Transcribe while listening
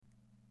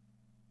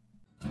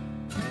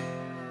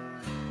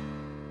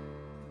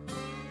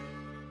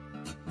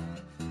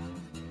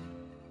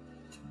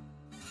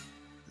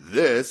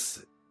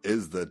This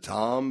is the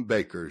Tom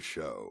Baker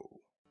Show.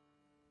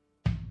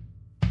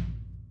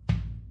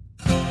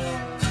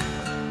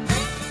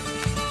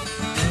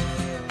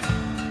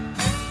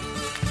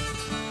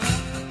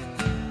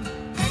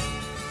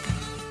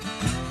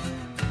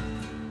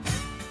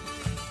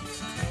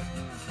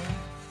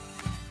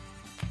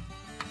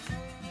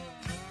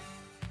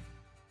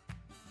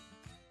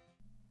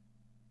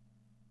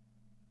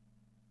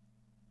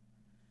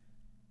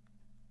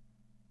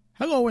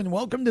 Hello and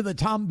welcome to the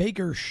Tom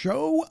Baker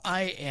Show.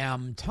 I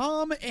am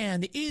Tom,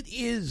 and it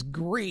is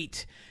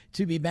great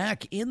to be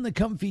back in the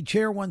comfy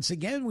chair once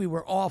again. We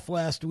were off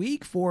last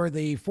week for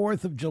the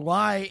 4th of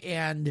July,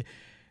 and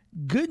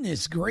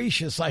goodness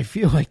gracious, I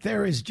feel like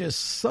there is just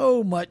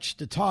so much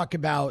to talk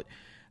about.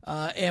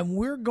 And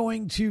we're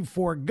going to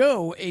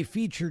forego a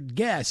featured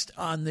guest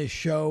on this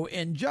show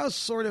and just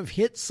sort of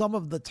hit some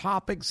of the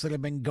topics that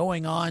have been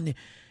going on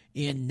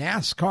in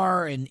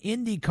NASCAR and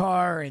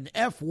IndyCar and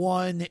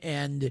F1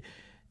 and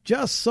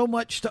just so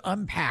much to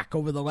unpack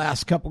over the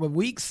last couple of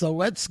weeks. So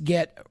let's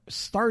get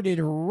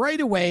started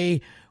right away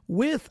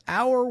with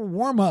our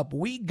warm-up.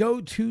 We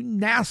go to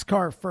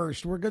NASCAR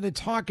first. We're going to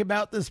talk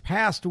about this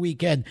past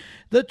weekend,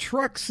 the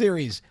Truck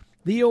Series,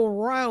 the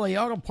O'Reilly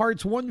Auto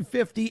Parts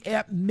 150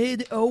 at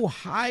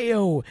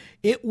Mid-Ohio.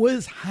 It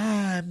was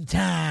Heim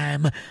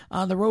time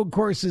on the road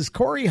courses.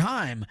 Corey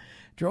Heim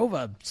drove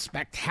a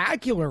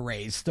spectacular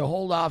race to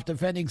hold off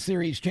defending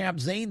series champ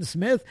Zane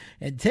Smith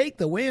and take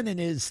the win in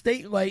his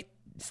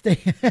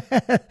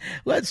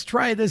let's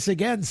try this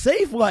again,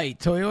 Safe Light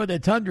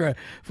Toyota Tundra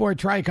for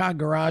Tricon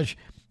Garage.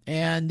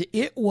 And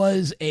it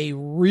was a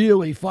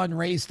really fun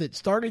race that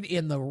started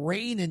in the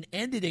rain and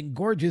ended in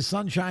gorgeous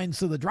sunshine.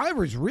 So the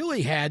drivers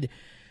really had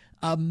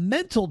a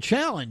mental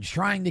challenge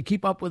trying to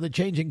keep up with the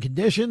changing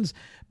conditions.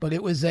 But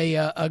it was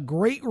a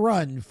great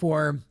run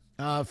for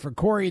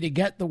Corey to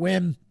get the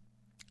win.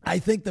 I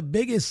think the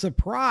biggest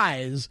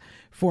surprise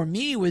for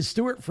me was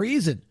Stuart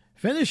Friesen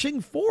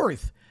finishing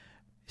fourth.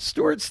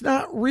 Stuart's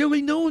not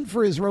really known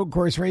for his road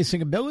course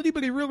racing ability,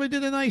 but he really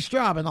did a nice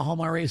job in the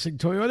Hallmark Racing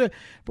Toyota.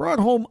 Brought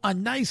home a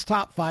nice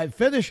top five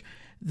finish.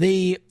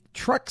 The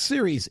Truck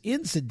Series,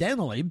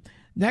 incidentally,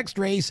 next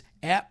race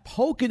at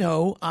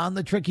Pocono on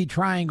the Tricky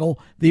Triangle,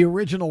 the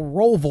original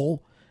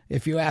Roval,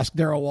 if you ask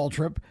Darrell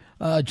Waltrip,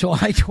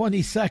 July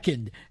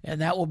 22nd,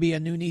 and that will be a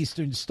noon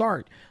Eastern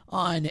start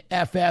on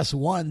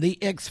FS1. The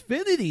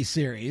Xfinity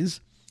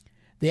Series,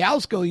 the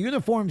Alsco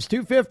Uniforms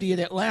 250 at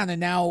Atlanta.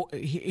 Now,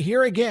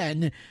 here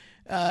again,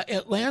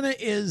 Atlanta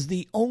is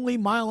the only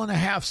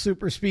mile-and-a-half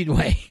super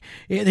speedway.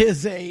 It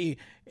is an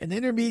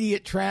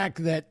intermediate track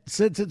that,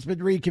 since it's been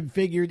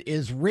reconfigured,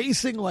 is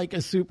racing like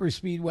a super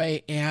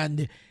speedway,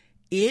 and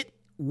it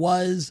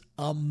was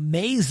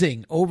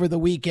amazing over the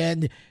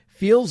weekend.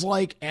 Feels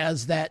like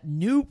as that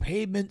new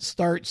pavement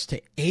starts to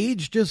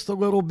age just a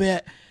little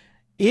bit,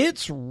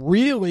 it's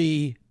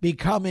really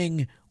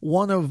becoming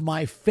one of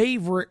my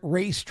favorite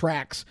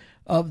racetracks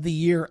of the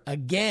year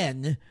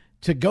again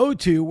to go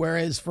to,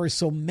 whereas for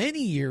so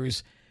many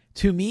years,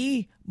 to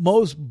me,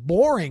 most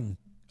boring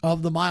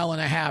of the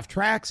mile-and-a-half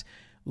tracks,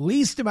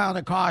 least amount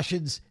of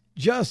cautions,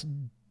 just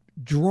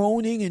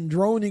droning and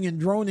droning and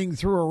droning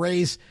through a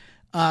race.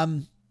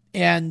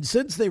 And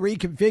since they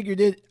reconfigured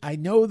it, I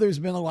know there's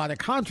been a lot of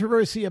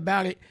controversy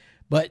about it,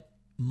 but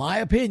my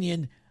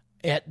opinion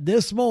at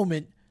this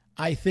moment,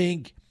 I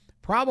think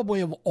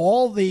probably of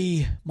all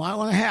the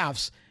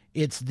mile-and-a-halves,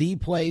 it's the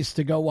place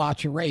to go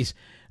watch a race.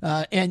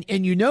 And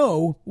you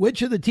know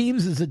which of the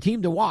teams is the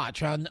team to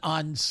watch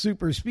on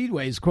super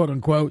speedways, quote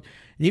unquote.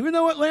 And even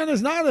though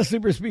Atlanta's not a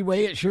super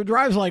speedway, it sure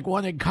drives like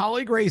one. And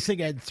Colleague Racing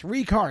had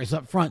three cars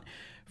up front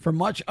for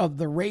much of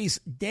the race.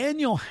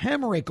 Daniel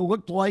Hemrick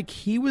looked like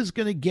he was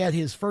going to get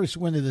his first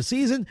win of the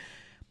season,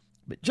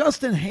 but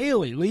Justin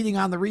Haley, leading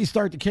on the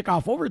restart to kick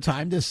off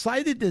overtime,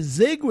 decided to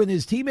zig when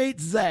his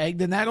teammates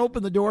zagged, and that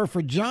opened the door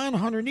for John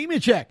Hunter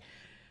Nemechek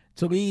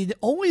to lead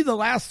only the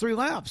last three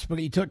laps, but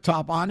he took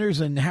top honors,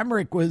 and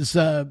Hemrick was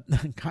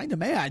kind of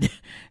mad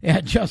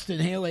at Justin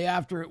Haley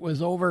after it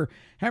was over.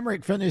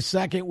 Hemrick finished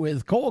second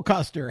with Cole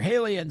Custer,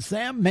 Haley, and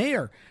Sam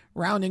Mayer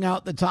rounding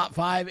out the top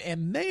five,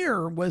 and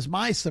Mayer was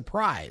my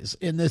surprise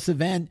in this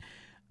event,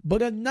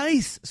 but a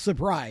nice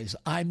surprise.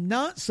 I'm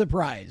not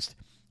surprised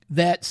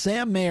that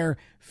Sam Mayer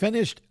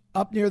finished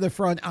up near the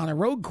front on a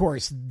road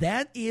course.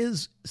 That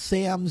is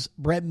Sam's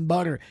bread and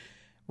butter.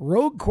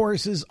 Road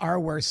courses are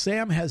where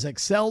Sam has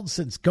excelled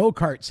since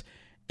go-karts,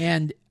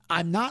 and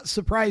I'm not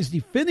surprised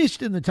he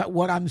finished in the top.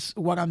 What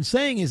I'm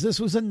saying is this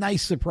was a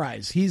nice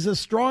surprise. He's a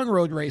strong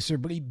road racer,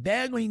 but he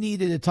badly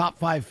needed a top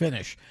five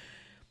finish.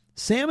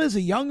 Sam is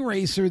a young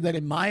racer that,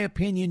 in my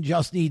opinion,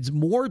 just needs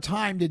more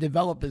time to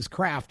develop his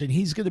craft, and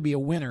he's going to be a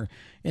winner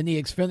in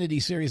the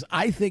Xfinity Series,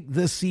 I think,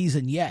 this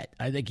season yet.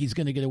 I think he's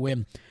going to get a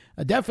win.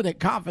 A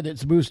definite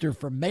confidence booster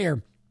from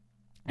Mayer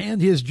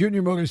and his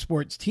Junior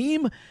Motorsports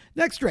team.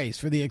 Next race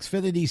for the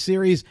Xfinity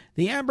Series,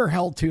 the Amber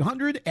Held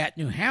 200 at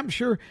New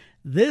Hampshire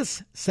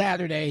this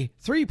Saturday,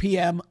 3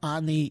 p.m.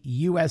 on the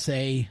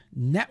USA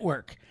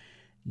Network.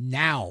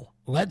 Now,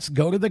 let's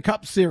go to the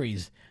Cup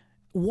Series.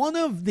 one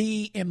of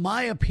the, in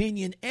my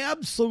opinion,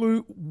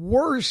 absolute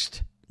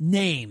worst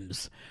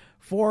names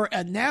for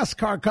a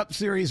NASCAR Cup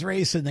Series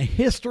race in the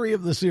history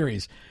of the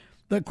series.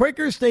 The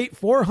Quaker State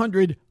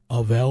 400,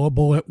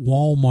 available at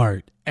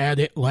Walmart at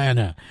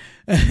Atlanta.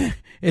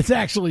 It's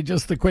actually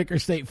just the Quaker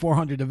State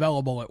 400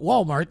 available at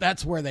Walmart.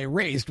 That's where they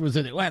raced, was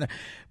in Atlanta.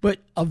 But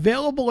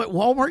available at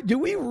Walmart, do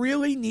we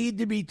really need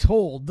to be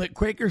told that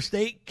Quaker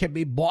State can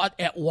be bought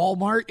at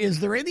Walmart? Is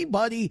there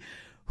anybody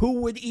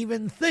who would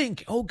even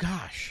think, oh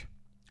gosh,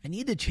 I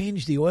need to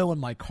change the oil in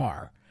my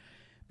car.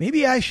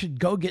 Maybe I should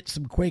go get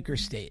some Quaker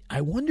State.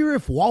 I wonder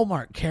if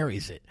Walmart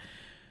carries it.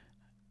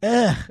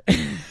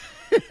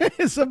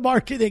 As a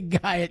marketing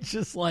guy, it's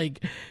just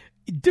like,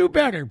 do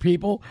better,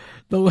 people.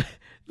 The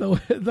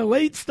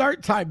late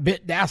start time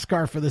bit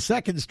NASCAR for the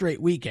second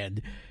straight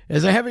weekend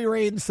as a heavy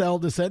rain cell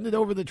descended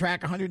over the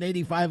track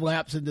 185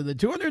 laps into the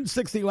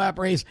 260-lap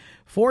race,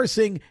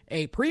 forcing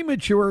a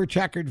premature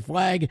checkered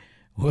flag.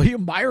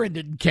 William Byron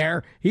didn't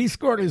care. He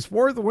scored his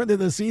fourth win of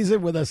the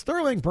season with a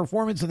sterling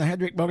performance in the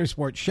Hendrick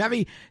Motorsports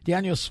Chevy.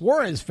 Daniel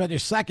Suarez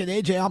finished second,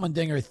 A.J.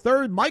 Allmendinger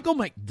third, Michael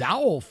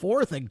McDowell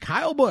fourth, and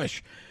Kyle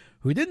Busch,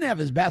 who didn't have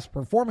his best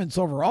performance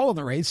overall in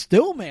the race,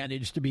 still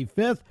managed to be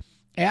fifth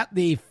at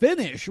the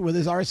finish with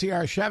his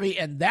RCR Chevy.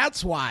 And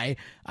that's why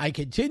I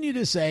continue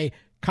to say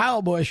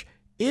Kyle Busch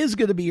is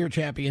going to be your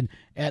champion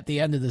at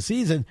the end of the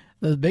season.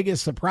 The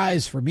biggest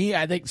surprise for me,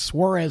 I think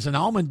Suarez and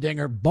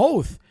Allmendinger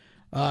both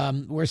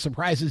were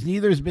surprises.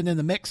 Neither has been in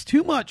the mix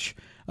too much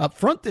up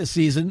front this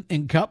season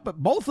in Cup, but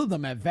both of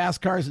them have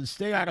fast cars and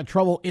stay out of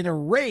trouble in a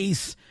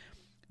race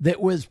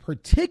that was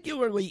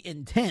particularly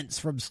intense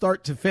from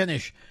start to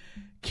finish.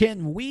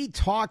 Can we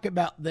talk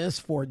about this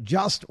for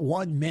just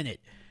 1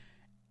 minute?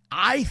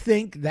 I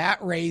think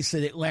that race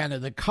at Atlanta,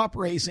 the Cup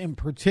race in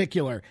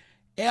particular,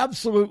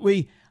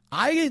 absolutely,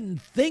 I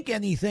didn't think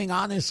anything,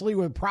 honestly,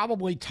 would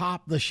probably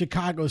top the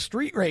Chicago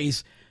street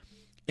race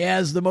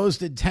as the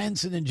most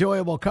intense and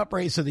enjoyable Cup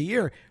race of the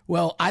year.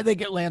 Well, I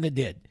think Atlanta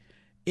did.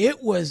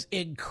 It was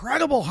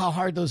incredible how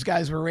hard those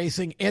guys were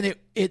racing, and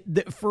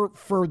it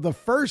for the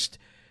first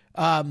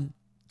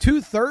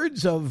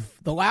 2/3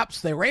 of the laps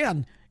they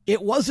ran,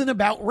 it wasn't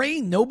about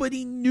rain.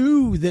 Nobody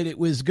knew that it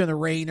was going to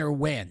rain or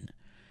when.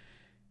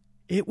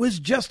 It was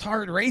just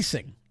hard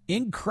racing.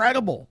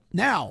 Incredible.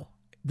 Now,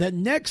 the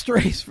next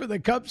race for the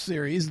Cup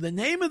Series, the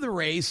name of the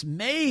race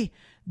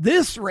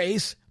this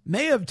race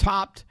may have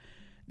topped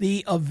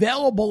the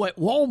available at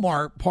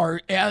Walmart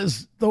part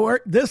as the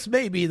word. This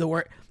may be the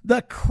word.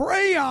 The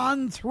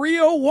Crayon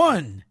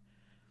 301.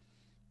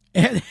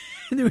 And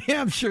New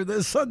Hampshire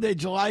this Sunday,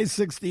 July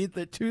 16th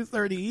at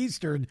 2:30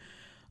 Eastern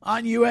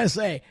on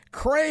USA.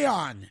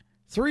 Crayon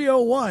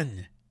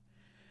 301.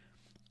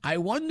 I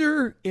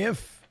wonder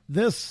if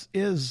this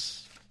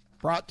is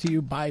brought to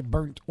you by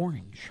Burnt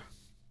Orange.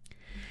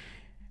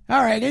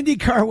 All right,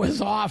 IndyCar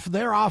was off.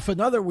 They're off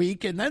another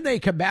week, and then they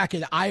come back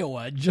in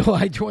Iowa,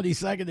 July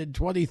 22nd and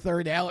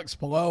 23rd. Alex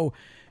Palou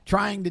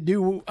trying to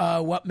do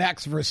what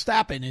Max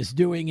Verstappen is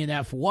doing in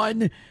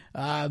F1.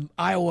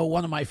 Iowa,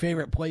 one of my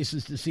favorite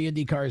places to see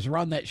IndyCars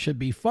run. That should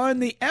be fun.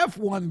 The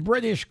F1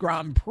 British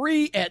Grand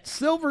Prix at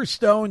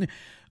Silverstone.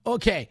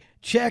 Okay,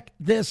 check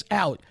this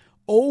out.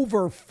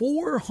 Over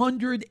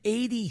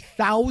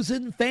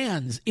 480,000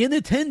 fans in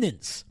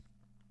attendance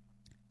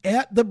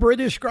at the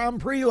British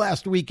Grand Prix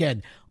last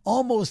weekend.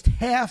 Almost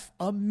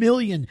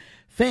 500,000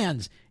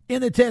 fans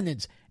in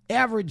attendance.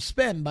 Average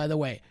spend, by the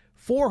way,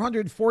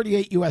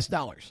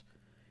 $448.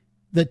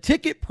 The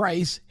ticket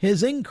price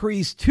has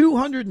increased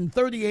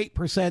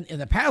 238% in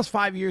the past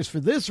 5 years for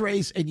this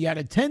race, and yet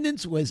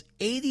attendance was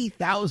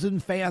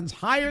 80,000 fans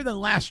higher than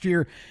last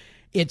year.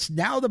 It's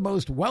now the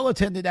most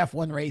well-attended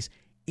F1 race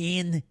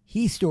in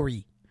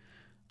history.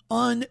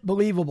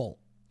 Unbelievable.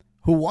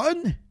 Who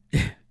won?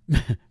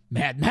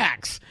 Mad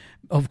Max.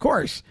 Of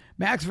course,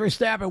 Max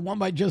Verstappen won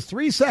by just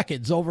 3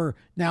 seconds over,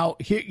 now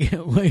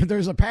here,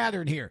 there's a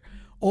pattern here,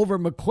 over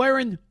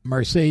McLaren,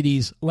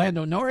 Mercedes,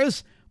 Lando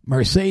Norris,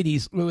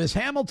 Mercedes, Lewis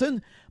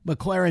Hamilton,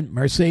 McLaren,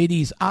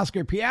 Mercedes,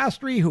 Oscar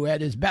Piastri, who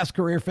had his best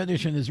career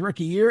finish in his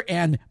rookie year,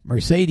 and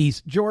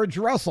Mercedes, George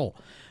Russell.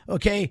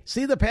 Okay,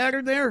 see the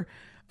pattern there?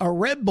 A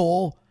Red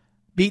Bull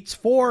beats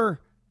 4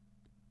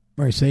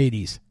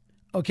 Mercedes.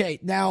 Okay,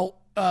 now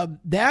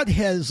that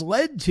has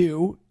led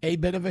to a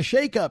bit of a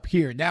shakeup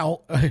here.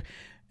 Now,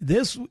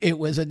 it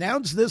was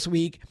announced this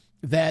week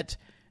that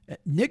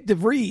Nick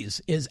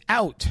DeVries is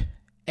out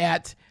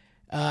at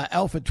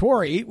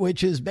AlphaTauri,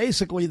 which is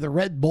basically the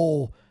Red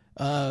Bull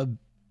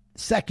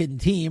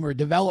second team or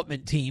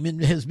development team,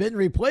 and has been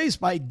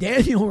replaced by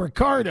Daniel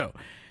Ricciardo.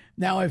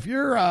 Now, if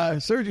you're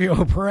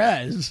Sergio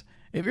Perez,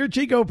 if you're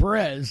Chico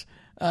Perez,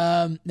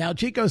 now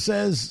Chico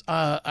says,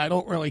 I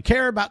don't really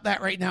care about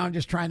that right now. I'm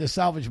just trying to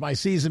salvage my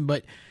season.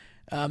 But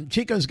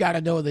Chico's got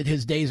to know that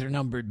his days are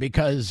numbered,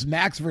 because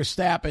Max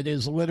Verstappen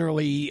is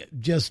literally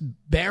just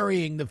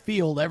burying the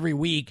field every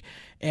week.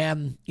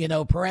 And,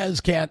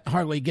 Perez can't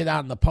hardly get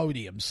on the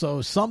podium.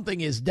 So something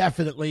is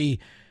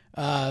definitely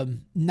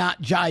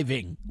not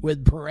jiving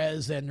with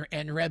Perez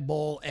and Red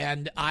Bull,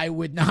 and I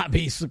would not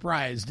be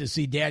surprised to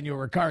see Daniel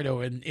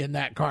Ricciardo in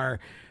that car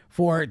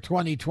for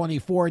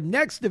 2024.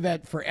 Next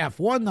event for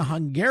F1, the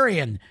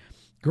Hungarian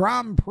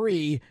Grand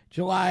Prix,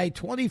 July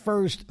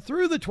 21st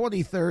through the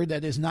 23rd.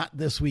 That is not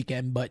this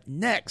weekend, but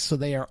next, so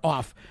they are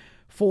off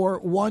for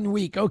 1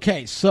 week.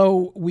 Okay,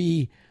 so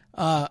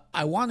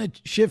I want to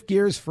shift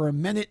gears for a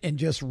minute and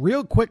just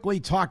real quickly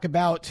talk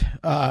about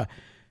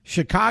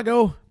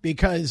Chicago,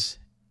 because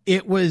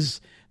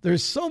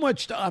there's so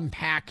much to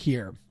unpack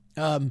here.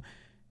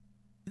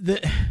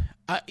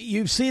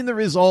 You've seen the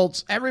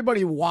results.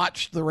 Everybody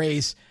watched the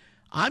race.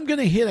 I'm going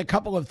to hit a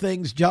couple of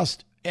things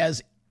just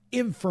as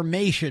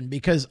information,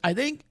 because I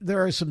think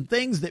there are some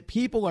things that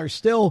people are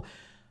still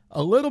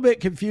a little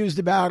bit confused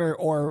about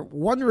or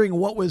wondering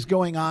what was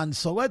going on.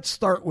 So let's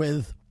start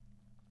with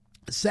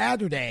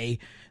Saturday,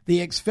 the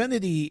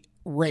Xfinity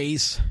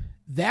race.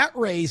 That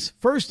race,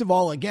 first of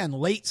all, again,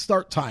 late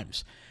start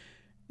times.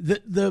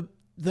 The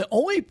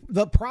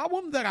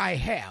problem that I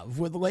have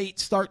with late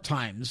start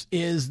times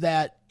is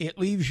that it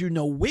leaves you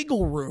no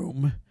wiggle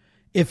room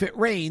if it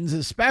rains,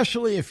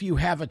 especially if you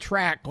have a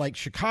track like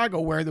Chicago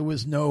where there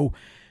was no,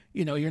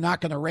 you're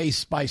not going to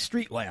race by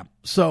street lamp.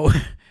 So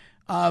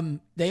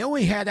they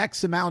only had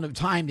X amount of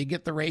time to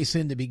get the race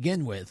in to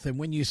begin with. And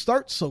when you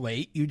start so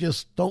late, you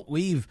just don't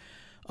leave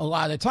a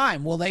lot of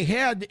time. Well, they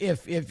had,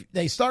 if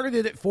they started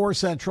it at 4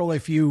 Central,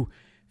 if you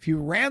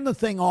ran the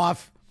thing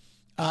off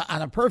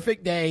on a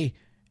perfect day,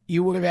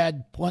 you would have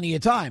had plenty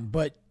of time.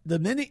 But the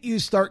minute you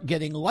start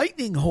getting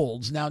lightning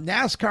holds, now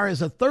NASCAR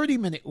is a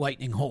 30-minute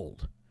lightning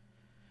hold.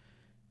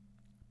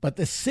 But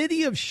the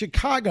city of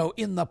Chicago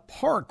in the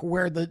park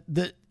where in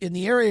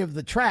the area of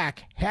the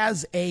track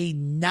has a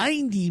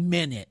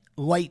 90-minute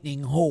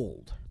lightning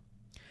hold.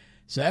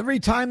 So every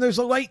time there's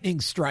a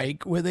lightning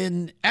strike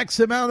within X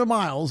amount of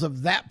miles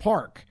of that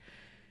park,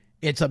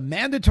 it's a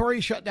mandatory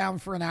shutdown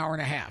for an hour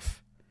and a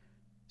half.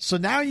 So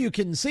now you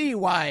can see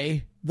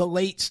why the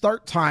late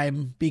start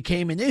time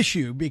became an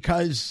issue,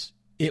 because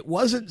it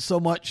wasn't so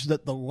much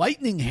that the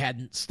lightning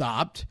hadn't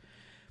stopped.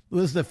 It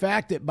was the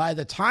fact that by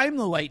the time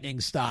the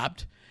lightning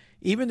stopped,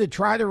 even to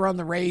try to run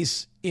the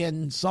race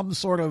in some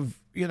sort of,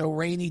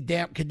 rainy,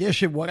 damp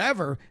condition,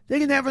 whatever, they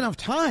didn't have enough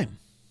time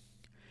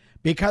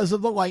because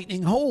of the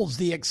lightning holds,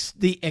 the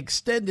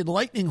extended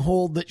lightning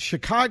hold that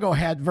Chicago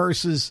had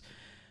versus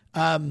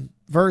the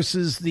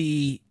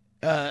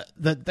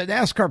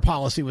NASCAR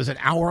policy was an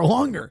hour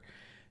longer.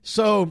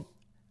 So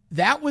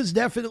that was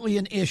definitely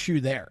an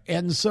issue there.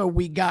 And so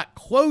we got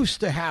close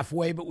to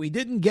halfway, but we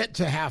didn't get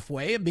to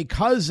halfway. And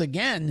because,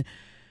 again,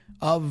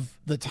 of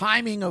the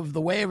timing of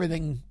the way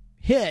everything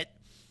hit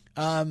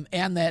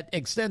and that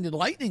extended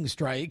lightning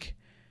strike,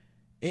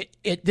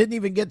 it didn't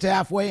even get to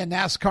halfway, and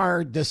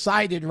NASCAR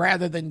decided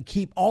rather than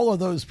keep all of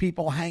those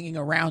people hanging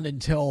around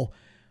until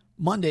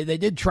Monday. They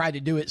did try to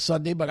do it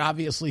Sunday, but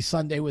obviously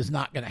Sunday was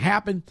not going to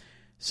happen.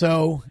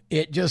 So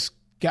it just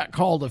got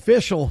called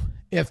official.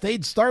 If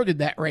they'd started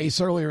that race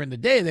earlier in the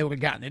day, they would have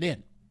gotten it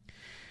in.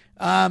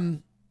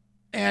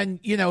 And,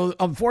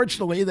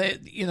 unfortunately,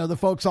 the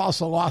folks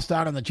also lost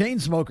out on the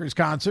Chainsmokers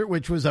concert,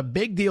 which was a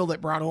big deal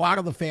that brought a lot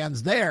of the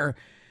fans there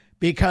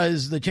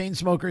because the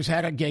Chainsmokers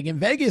had a gig in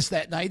Vegas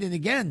that night. And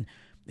again,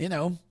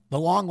 the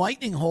long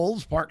lightning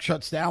holds, park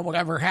shuts down,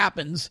 whatever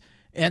happens.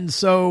 And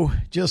so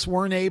just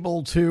weren't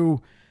able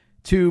to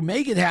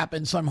make it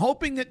happen. So I'm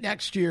hoping that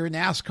next year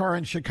NASCAR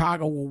in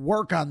Chicago will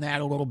work on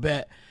that a little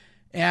bit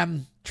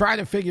and try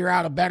to figure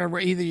out a better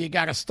way. Either you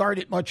got to start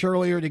it much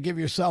earlier to give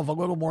yourself a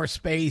little more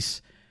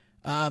space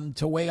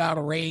to wait out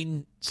a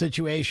rain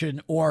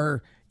situation,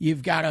 or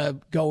you've got to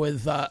go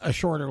with a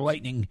shorter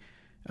lightning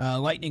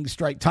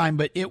strike time.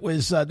 But it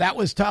was that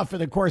was tough.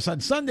 And of course on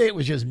Sunday it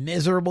was just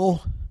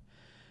miserable.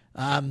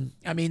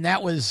 That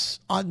was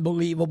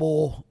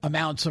unbelievable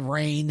amounts of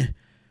rain.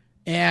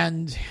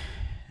 And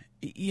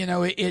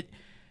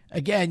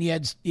again, you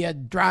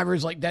had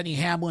drivers like Denny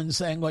Hamlin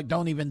saying, like,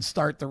 don't even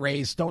start the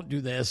race. Don't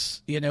do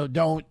this.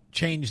 Don't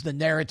change the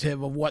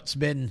narrative of what's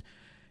been,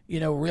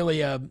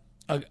 really a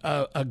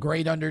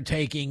great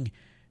undertaking.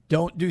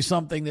 Don't do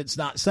something that's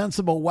not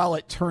sensible. Well,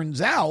 it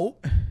turns out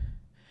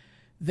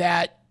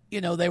that,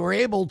 they were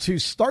able to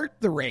start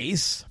the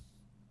race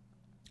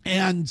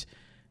and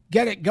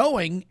get it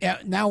going.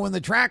 Now, when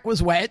the track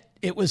was wet,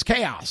 it was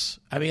chaos.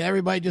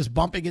 Everybody just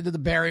bumping into the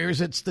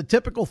barriers. It's the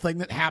typical thing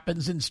that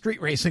happens in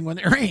street racing when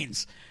it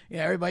rains.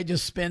 Everybody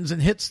just spins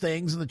and hits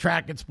things and the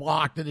track gets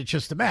blocked and it's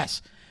just a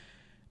mess.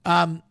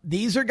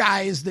 These are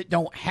guys that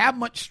don't have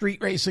much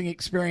street racing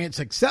experience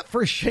except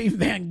for Shane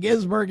Van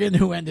Gisbergen,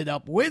 who ended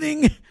up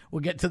winning.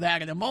 We'll get to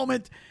that in a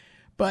moment.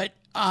 But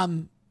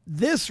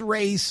this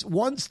race,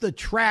 as the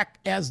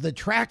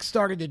track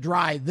started to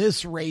dry,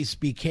 this race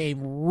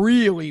became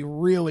really,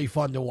 really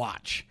fun to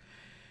watch.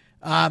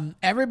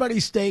 Everybody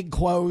stayed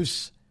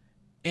close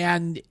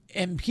and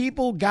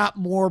people got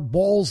more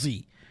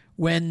ballsy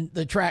when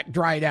the track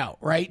dried out,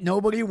 right?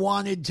 Nobody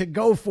wanted to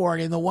go for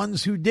it, and the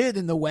ones who did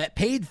in the wet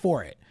paid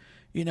for it.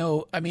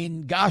 Noah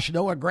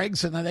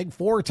Gragson, I think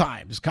 4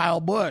 times,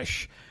 Kyle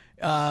Busch,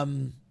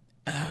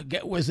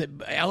 Was it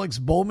Alex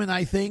Bowman,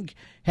 I think,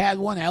 had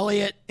one.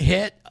 Elliott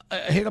hit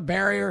a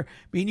barrier.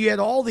 I mean, you had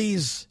all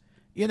these,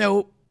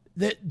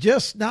 that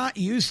just not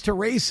used to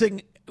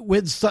racing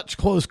with such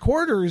close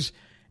quarters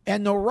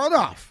and no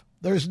runoff.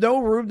 There's no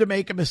room to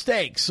make a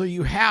mistake. So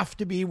you have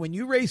to be, when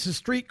you race a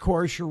street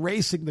course, you're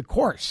racing the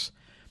course.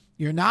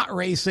 You're not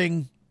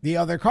racing the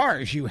other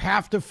cars. You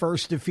have to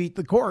first defeat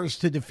the course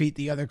to defeat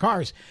the other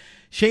cars.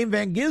 Shane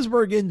Van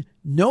Gisbergen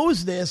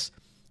knows this.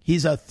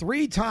 He's a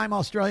 3-time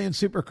Australian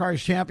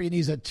Supercars champion.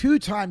 He's a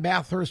 2-time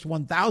Bathurst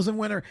 1000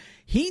 winner.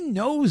 He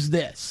knows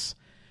this.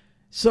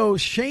 So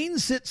Shane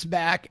sits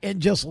back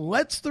and just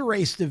lets the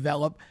race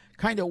develop,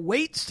 kind of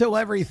waits till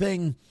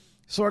everything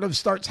sort of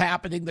starts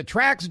happening. The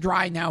track's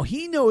dry now.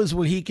 He knows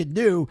what he can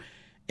do.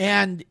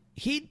 And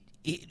he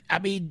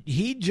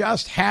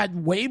just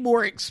had way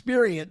more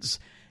experience.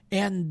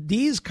 And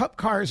these Cup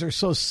cars are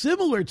so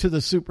similar to the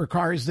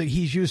supercars that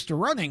he's used to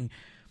running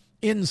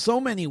in so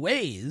many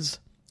ways.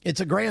 It's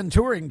a Grand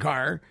Touring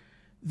car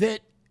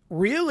that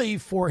really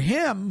for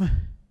him,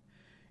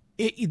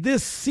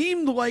 this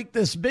seemed like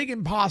this big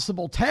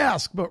impossible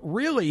task, but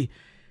really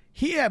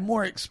he had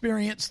more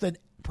experience than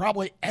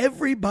probably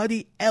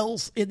everybody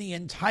else in the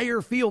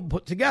entire field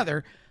put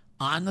together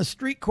on the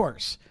street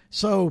course.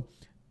 So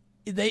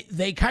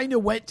they kind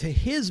of went to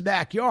his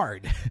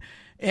backyard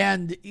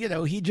and,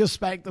 he just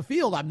spanked the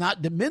field. I'm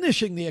not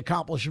diminishing the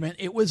accomplishment.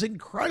 It was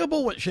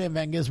incredible what Shane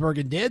Van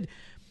Gisbergen did,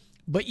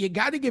 but you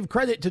got to give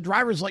credit to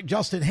drivers like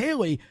Justin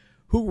Haley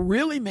who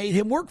really made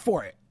him work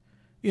for it.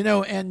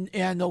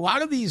 And a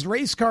lot of these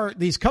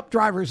these Cup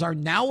drivers are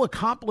now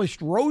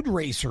accomplished road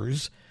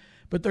racers,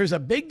 but there's a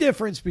big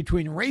difference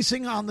between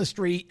racing on the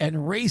street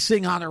and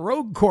racing on a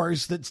road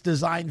course that's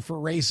designed for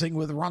racing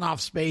with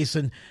runoff space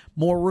and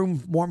more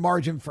room, more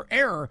margin for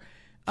error.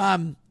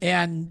 And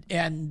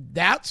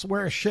that's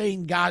where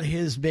Shane got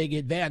his big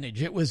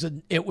advantage. It was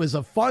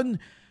a fun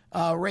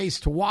race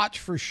to watch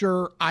for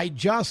sure. I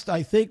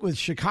think with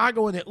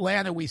Chicago and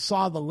Atlanta, we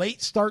saw the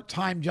late start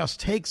time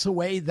just takes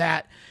away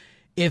that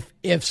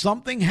if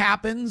something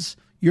happens,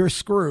 you're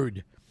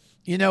screwed.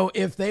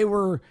 If they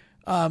were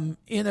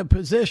in a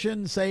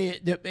position, say,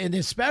 and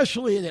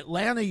especially in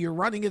Atlanta, you're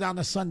running it on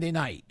a Sunday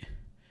night.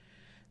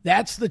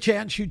 That's the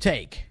chance you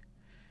take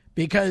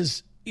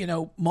because,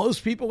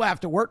 most people have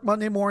to work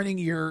Monday morning.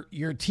 Your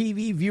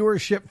TV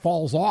viewership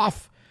falls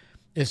off.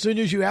 As soon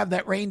as you have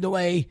that rain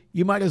delay,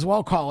 you might as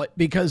well call it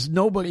because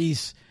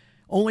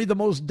only the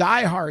most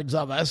diehards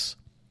of us,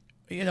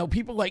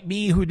 people like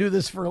me who do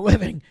this for a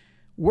living,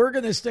 we're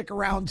going to stick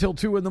around till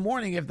 2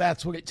 a.m. if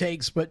that's what it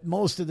takes, but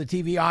most of the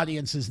TV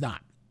audience is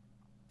not.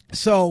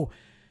 So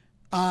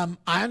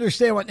I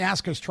understand what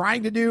NASCAR's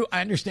trying to do.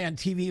 I understand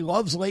TV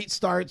loves late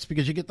starts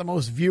because you get the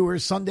most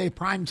viewers. Sunday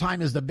prime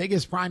time is the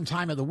biggest prime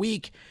time of the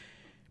week.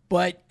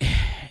 But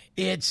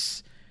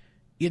it's,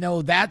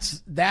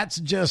 that's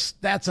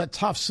a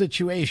tough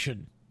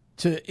situation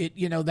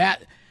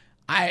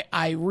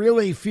I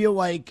really feel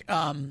like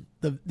the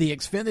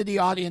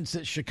Xfinity audience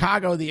at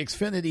Chicago, the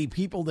Xfinity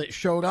people that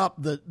showed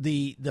up,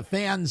 the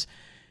fans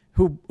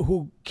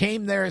who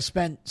came there,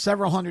 spent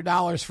several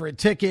 $100s for a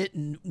ticket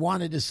and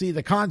wanted to see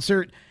the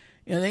concert,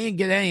 they didn't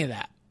get any of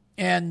that.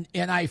 And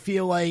I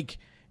feel like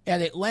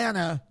at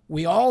Atlanta,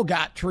 we all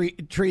got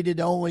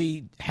treated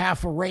only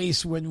half a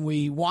race when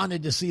we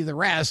wanted to see the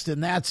rest.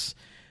 And that's,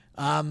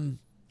 I'm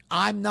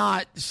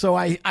not, so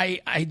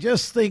I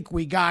just think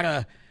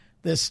the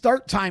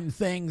start time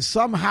thing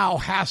somehow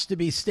has to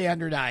be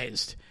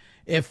standardized.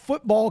 If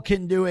football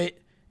can do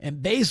it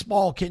and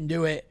baseball can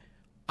do it,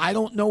 I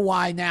don't know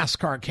why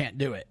NASCAR can't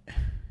do it.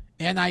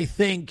 And I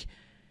think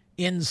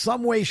in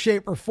some way,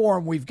 shape, or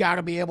form, we've got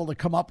to be able to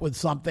come up with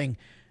something.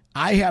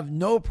 I have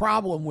no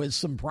problem with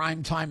some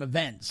primetime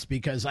events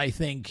because I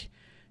think,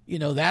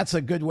 that's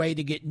a good way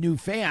to get new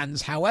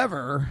fans.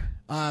 However,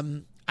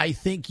 I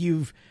think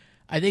you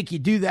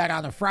do that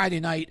on a Friday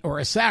night or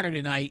a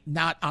Saturday night,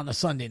 not on a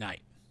Sunday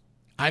night.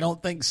 I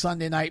don't think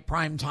Sunday night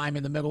primetime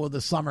in the middle of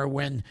the summer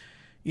when,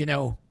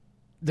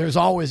 there's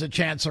always a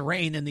chance of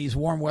rain in these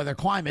warm weather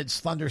climates,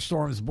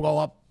 thunderstorms blow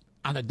up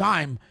on a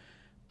dime.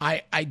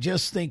 I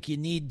just think you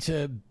need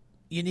to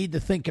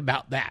think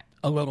about that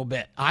a little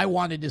bit. I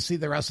wanted to see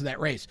the rest of that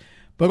race.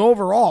 But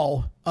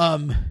overall,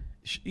 the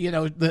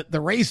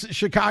race at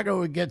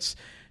Chicago, it gets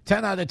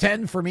 10 out of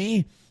 10 for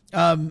me.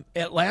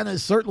 Atlanta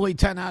is certainly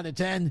 10 out of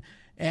 10.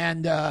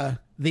 And all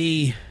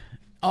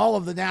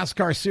of the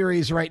NASCAR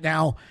series right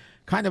now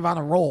kind of on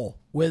a roll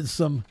with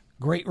some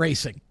great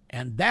racing.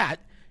 And that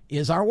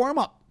is our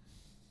warm-up.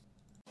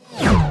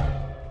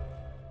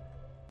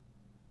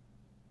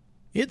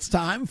 It's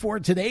time for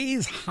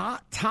today's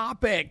hot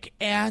topic,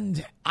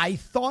 and I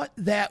thought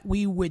that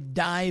we would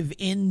dive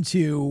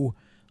into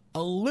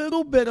a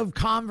little bit of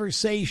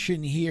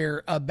conversation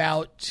here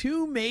about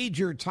two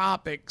major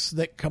topics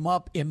that come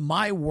up in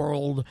my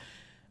world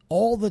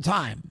all the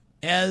time.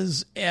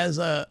 As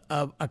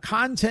a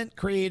content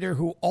creator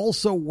who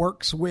also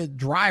works with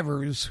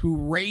drivers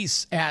who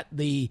race at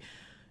the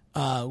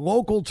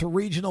local to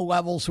regional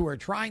levels who are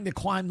trying to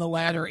climb the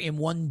ladder in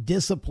one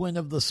discipline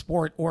of the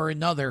sport or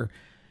another.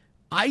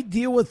 I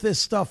deal with this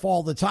stuff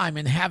all the time,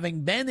 and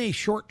having been a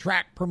short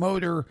track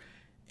promoter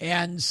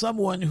and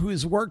someone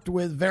who's worked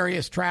with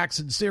various tracks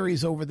and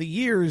series over the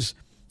years,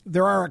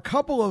 there are a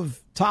couple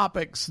of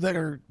topics that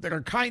are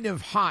kind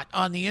of hot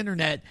on the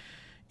internet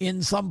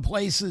in some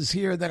places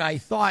here that I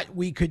thought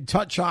we could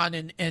touch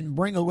on and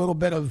bring a little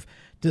bit of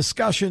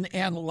discussion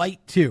and light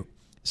to.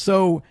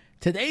 So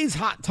today's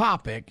hot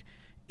topic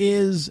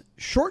is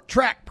short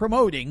track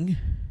promoting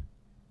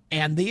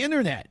and the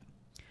internet.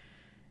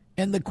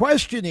 And the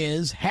question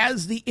is,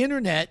 has the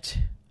internet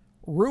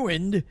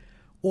ruined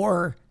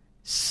or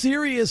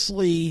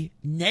seriously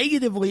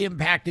negatively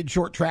impacted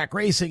short track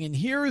racing? And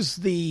here's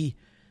the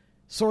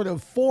sort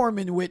of form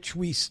in which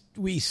we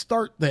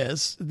start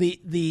this.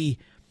 The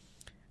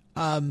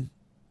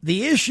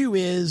issue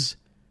is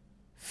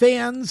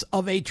fans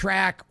of a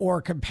track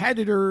or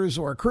competitors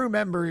or crew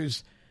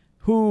members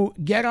who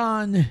get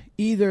on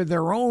either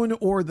their own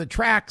or the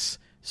track's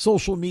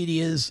social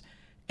medias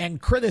and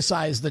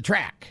criticize the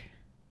track.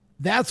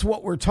 That's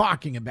what we're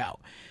talking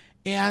about.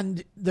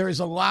 And there's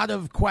a lot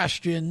of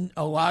question,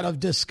 a lot of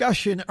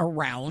discussion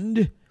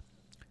around,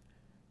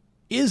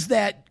 is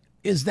that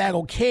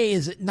okay?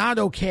 Is it not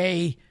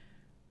okay?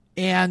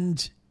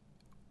 And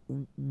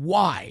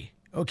why?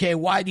 Okay,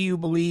 why do you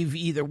believe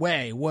either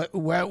way?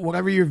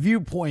 Whatever your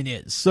viewpoint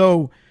is.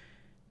 So,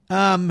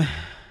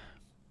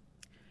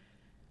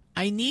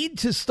 I need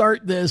to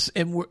start this,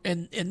 and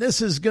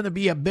this is going to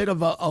be a bit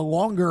of a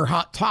longer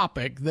hot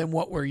topic than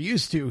what we're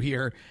used to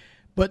here,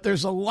 but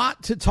there's a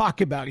lot to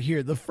talk about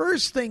here. The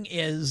first thing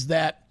is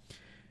that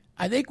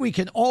I think we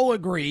can all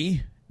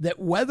agree that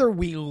whether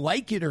we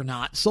like it or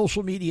not,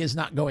 social media is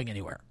not going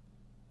anywhere.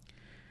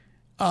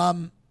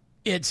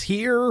 It's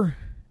here.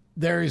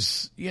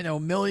 There's,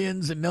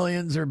 millions and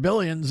millions or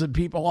billions of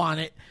people on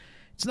it.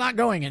 It's not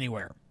going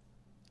anywhere.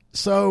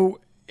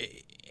 So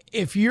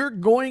if you're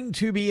going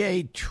to be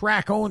a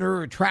track owner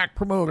or track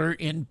promoter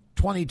in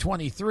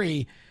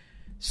 2023,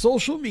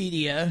 social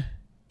media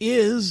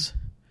is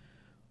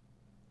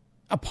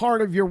a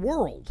part of your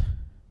world.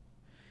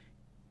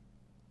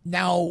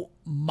 Now,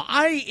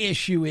 my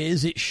issue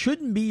is it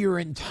shouldn't be your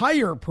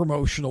entire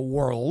promotional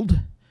world,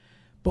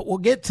 but we'll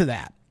get to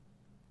that.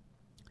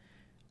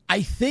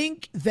 I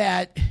think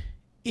that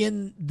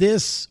in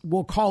this,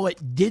 we'll call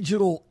it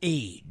digital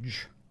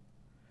age,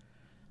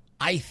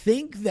 I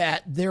think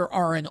that there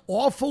are an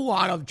awful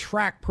lot of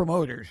track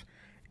promoters.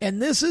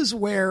 And this is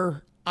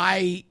where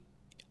I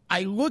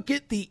look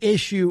at the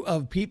issue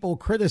of people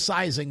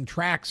criticizing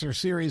tracks or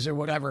series or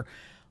whatever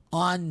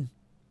on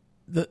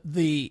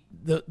the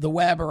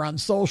web or on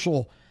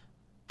social.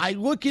 I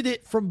look at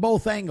it from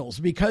both angles,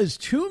 because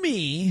to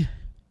me,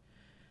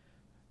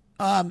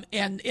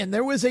 and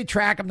there was a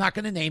track, I'm not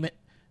going to name it.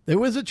 There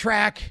was a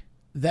track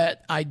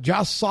that I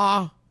just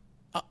saw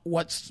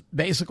what's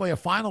basically a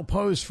final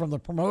post from the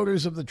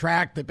promoters of the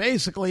track that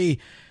basically,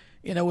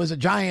 was a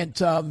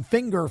giant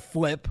finger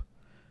flip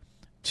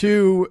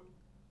to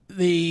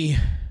the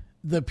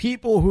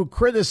people who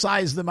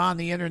criticize them on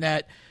the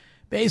internet.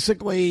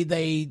 Basically,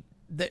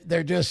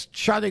 they're just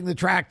shutting the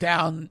track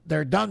down.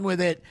 They're done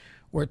with it.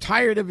 We're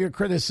tired of your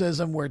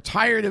criticism. We're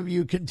tired of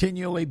you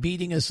continually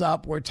beating us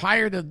up. We're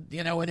tired of,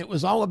 and it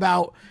was all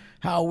about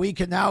how we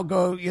can now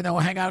go,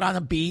 hang out on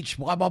a beach,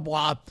 blah, blah,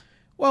 blah.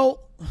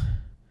 Well,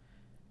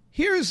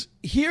 here's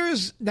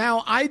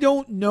now, I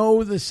don't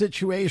know the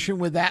situation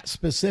with that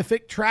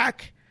specific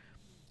track.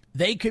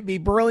 They could be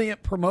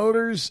brilliant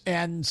promoters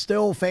and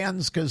still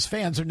fans, because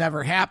fans are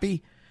never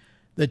happy.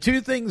 The two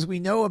things we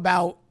know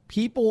about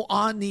people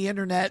on the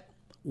internet,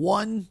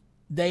 one,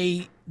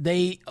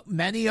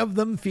 many of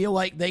them feel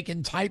like they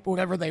can type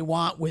whatever they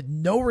want with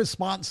no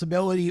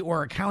responsibility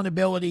or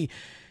accountability,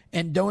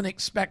 and don't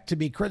expect to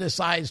be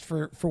criticized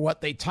for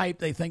what they type.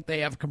 They think they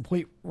have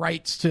complete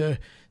rights to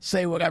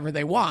say whatever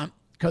they want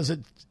because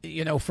it's,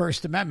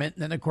 First Amendment.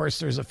 And then, of course,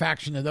 there's a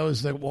faction of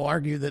those that will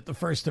argue that the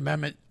First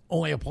Amendment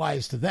only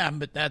applies to them,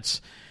 but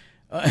that's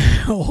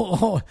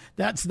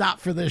not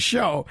for this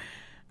show.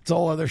 It's a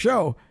whole other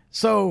show.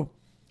 So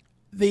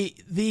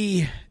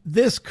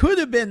this could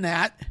have been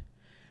that,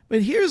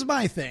 but here's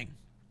my thing.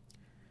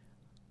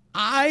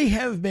 I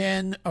have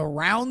been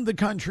around the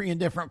country, in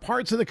different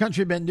parts of the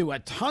country, been to a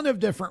ton of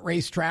different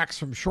racetracks,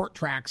 from short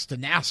tracks to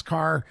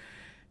NASCAR,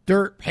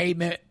 dirt,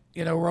 pavement,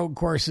 road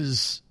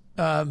courses.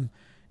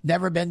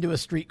 Never been to a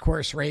street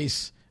course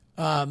race.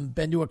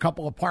 Been to a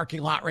couple of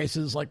parking lot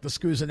races like the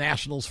SCUSA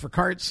Nationals for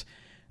karts.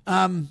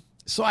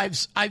 So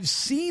I've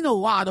seen a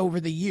lot over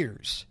the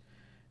years.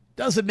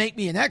 Doesn't make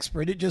me an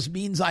expert. It just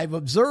means I've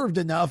observed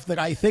enough that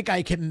I think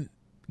I can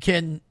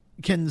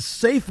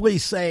safely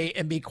say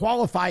and be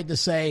qualified to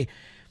say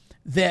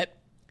that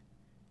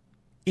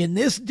in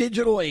this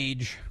digital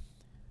age,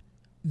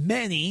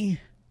 many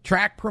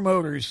track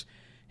promoters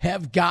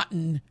have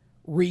gotten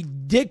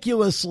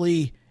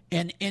ridiculously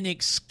and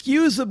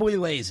inexcusably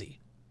lazy.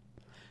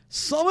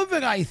 Some of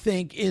it, I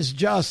think, is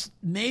just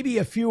maybe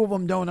a few of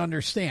them don't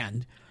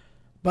understand,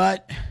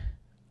 but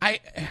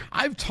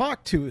I've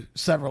talked to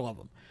several of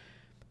them,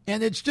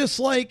 and it's just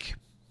like,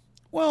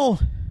 well,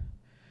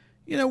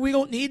 we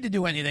don't need to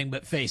do anything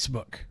but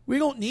Facebook. We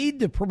don't need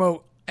to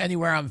promote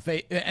anywhere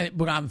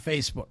but on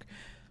Facebook.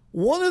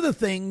 One of the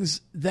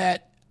things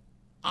that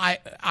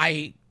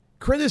I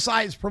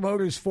criticize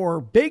promoters for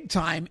big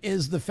time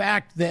is the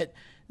fact that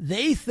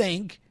they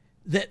think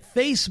that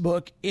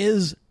Facebook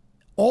is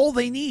all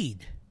they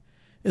need.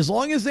 As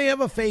long as they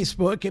have a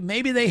Facebook and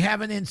maybe they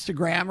have an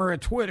Instagram or a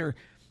Twitter,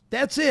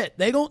 that's it.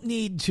 They don't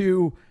need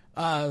to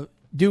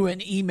do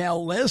an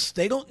email list.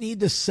 They don't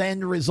need to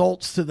send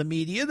results to the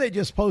media. They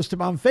just post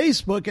them on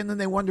Facebook, and then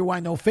they wonder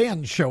why no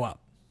fans show up.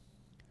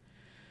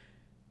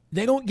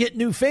 They don't get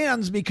new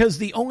fans because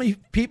the only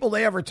people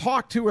they ever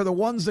talk to are the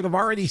ones that have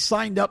already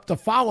signed up to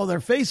follow their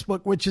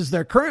Facebook, which is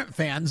their current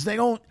fans.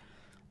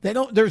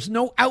 There's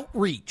no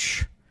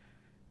outreach.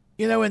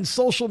 In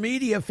social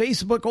media,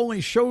 Facebook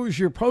only shows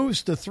your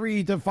post to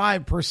 3 to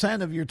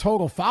 5% of your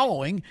total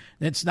following.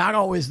 It's not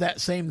always that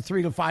same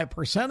 3 to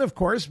 5%, of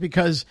course,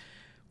 because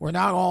we're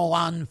not all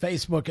on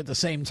Facebook at the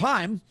same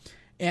time.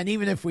 And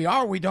even if we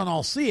are, we don't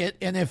all see it.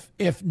 And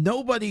if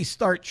nobody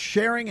starts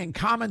sharing and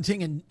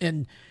commenting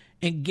and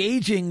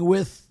engaging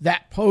with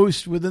that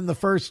post within the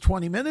first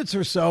 20 minutes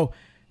or so,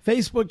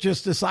 Facebook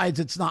just decides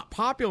it's not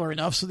popular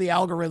enough, so the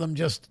algorithm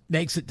just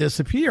makes it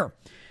disappear.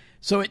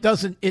 So it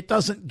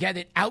doesn't get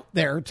it out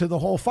there to the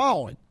whole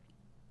following.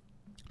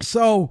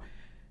 So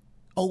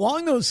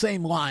along those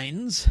same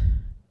lines,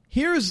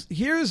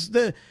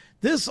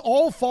 this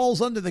all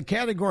falls under the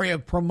category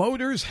of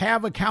promoters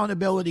have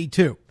accountability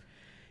too.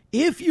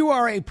 If you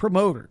are a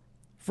promoter,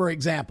 for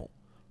example,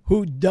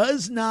 who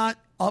does not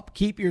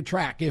upkeep your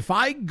track, if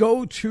I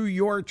go to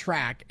your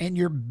track and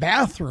your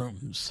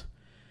bathrooms,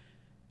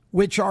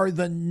 which are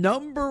the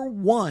number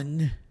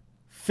one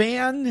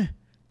fan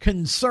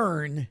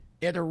concern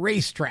at a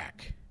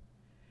racetrack,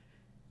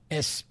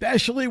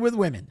 especially with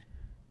women,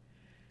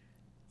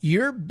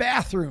 your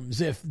bathrooms,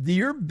 if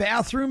your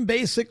bathroom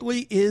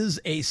basically is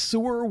a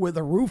sewer with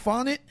a roof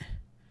on it,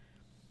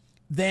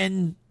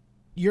 then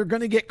you're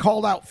going to get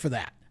called out for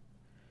that.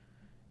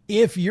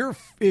 If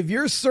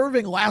you're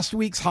serving last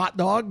week's hot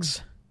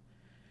dogs,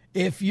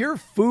 if your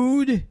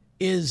food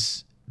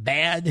is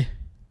bad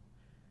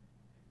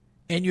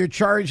and you're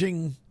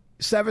charging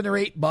 $7 or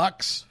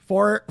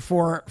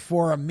 $8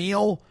 for a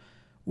meal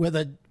with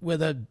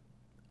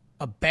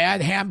a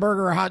bad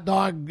hamburger, a hot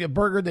dog, a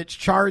burger that's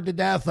charred to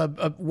death,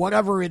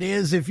 whatever it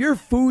is, if your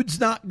food's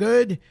not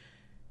good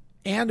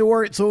and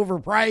or it's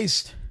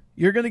overpriced,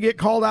 you're going to get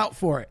called out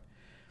for it.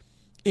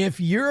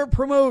 If you're a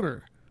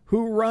promoter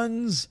who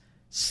runs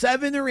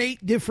 7 or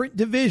 8 different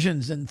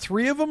divisions and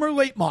 3 of them are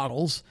late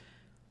models,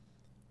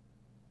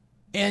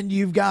 and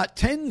you've got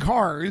 10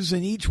 cars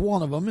in each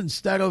one of them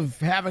instead of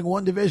having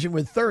one division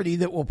with 30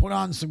 that will put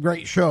on some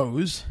great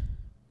shows,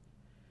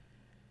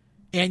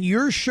 and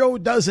your show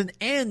doesn't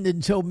end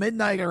until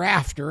midnight or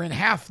after, and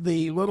half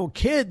the little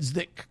kids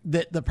that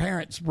the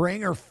parents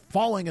bring are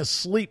falling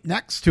asleep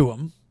next to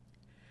them,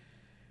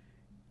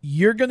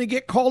 you're going to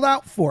get called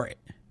out for it.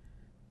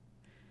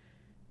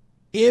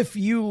 If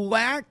you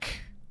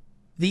lack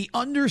the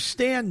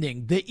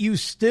understanding that you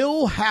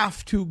still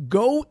have to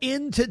go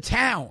into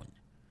town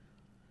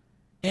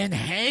and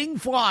hang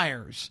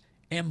flyers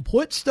and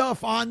put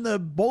stuff on the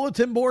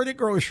bulletin board at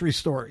grocery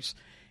stores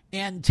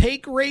and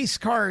take race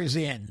cars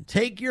in,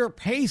 take your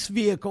pace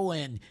vehicle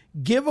in,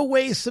 give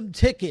away some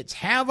tickets,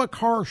 have a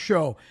car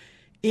show,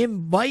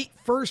 invite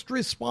first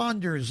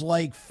responders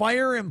like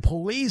fire and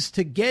police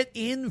to get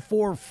in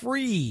for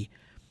free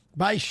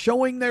by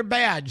showing their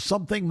badge,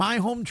 something my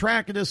home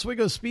track at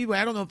Oswego Speedway,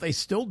 I don't know if they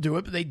still do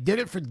it, but they did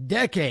it for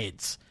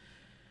decades.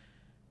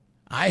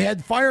 I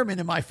had firemen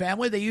in my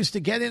family. They used to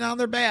get in on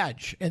their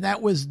badge, and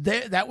that was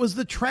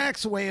the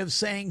track's way of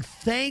saying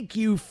thank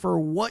you for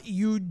what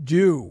you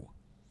do.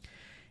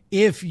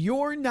 If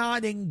you're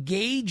not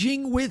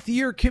engaging with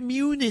your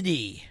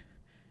community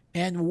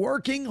and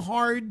working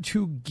hard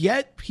to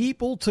get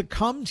people to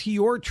come to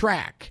your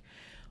track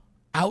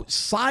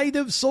outside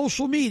of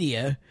social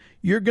media,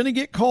 you're going to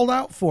get called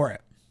out for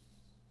it.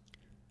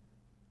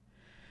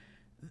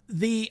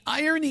 The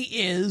irony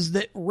is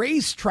that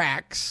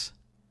racetracks,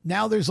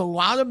 now there's a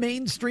lot of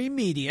mainstream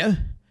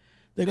media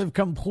that have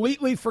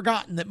completely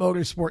forgotten that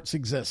motorsports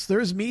exists.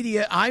 There's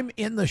media. I'm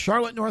in the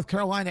Charlotte, North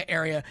Carolina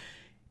area.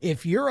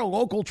 If you're a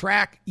local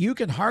track, you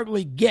can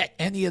hardly get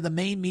any of the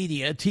main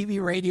media, TV,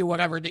 radio,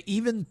 whatever, to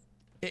even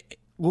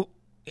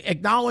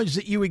acknowledge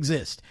that you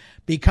exist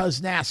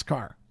because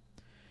NASCAR.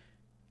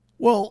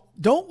 Well,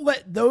 don't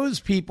let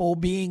those people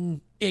being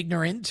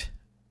ignorant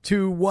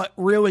to what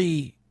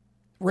really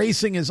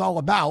racing is all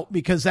about,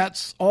 because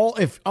that's all.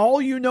 If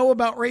all you know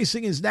about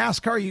racing is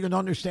NASCAR, you can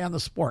understand the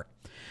sport.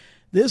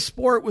 This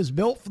sport was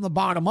built from the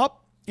bottom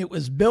up. It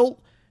was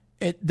built.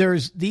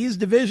 There's these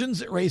divisions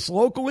that race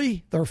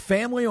locally. They're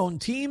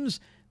family-owned teams.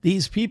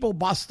 These people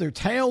bust their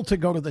tail to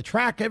go to the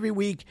track every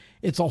week.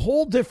 It's a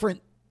whole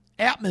different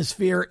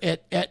atmosphere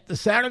at the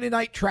Saturday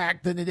night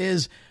track than it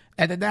is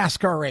at a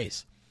NASCAR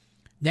race.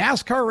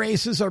 NASCAR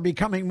races are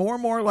becoming more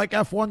and more like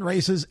F1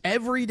 races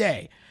every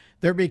day.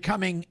 They're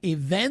becoming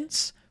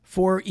events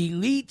for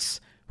elites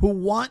who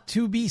want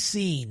to be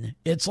seen.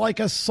 It's like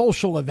a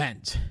social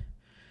event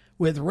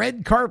with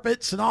red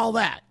carpets and all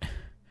that.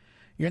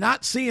 You're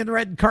not seeing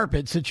red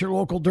carpets at your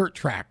local dirt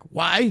track.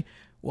 Why?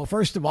 Well,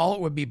 first of all,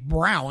 it would be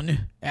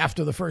brown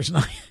after the first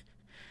night.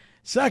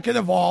 Second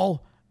of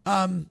all,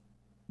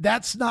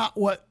 that's not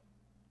what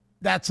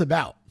that's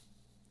about.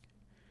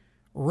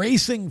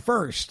 Racing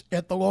first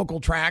at the local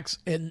tracks,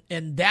 and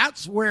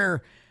that's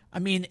where, I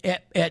mean,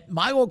 at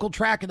my local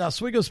track at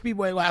Oswego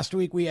Speedway last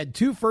week, we had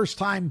 2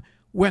 first-time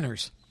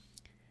winners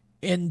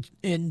in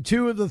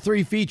 2 of the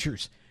 3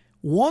 features.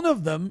 One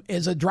of them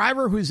is a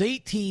driver who's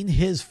 18.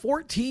 His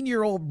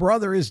 14-year-old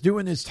brother is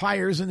doing his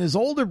tires, and his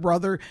older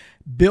brother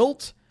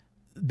builds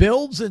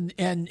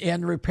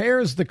and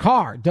repairs the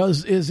car.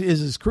 Is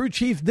his crew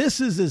chief. This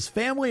is as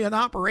family an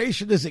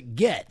operation as it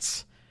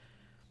gets.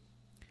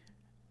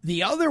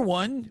 The other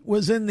one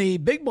was in the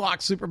big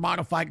block super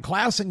modified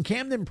class, and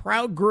Camden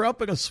Proud grew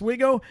up at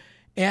Oswego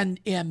and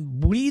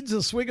bleeds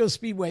Oswego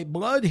Speedway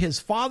blood. His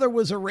father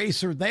was a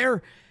racer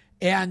there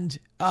and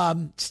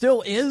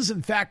still is.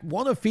 In fact,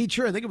 won a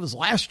feature, I think it was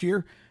last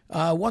year,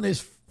 won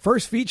his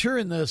first feature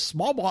in the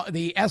small block,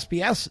 the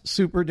SPS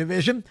Super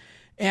Division.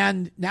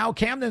 And now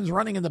Camden's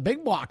running in the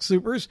big block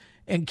supers,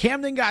 and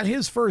Camden got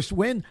his first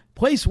win.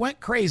 Place went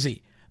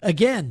crazy.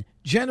 Again,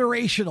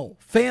 generational,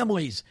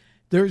 families.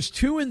 There's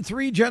 2 and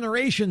 3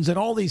 generations at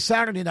all these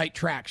Saturday night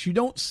tracks. You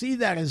don't see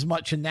that as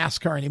much in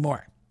NASCAR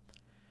anymore.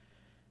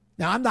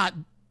 Now, I'm not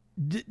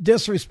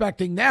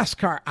disrespecting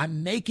NASCAR.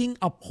 I'm making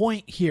a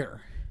point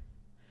here.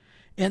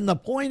 And the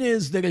point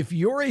is that if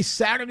you're a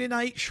Saturday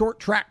night short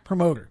track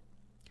promoter,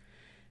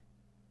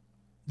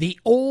 the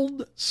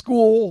old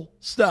school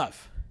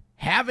stuff,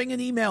 having an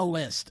email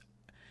list,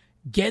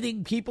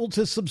 getting people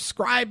to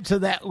subscribe to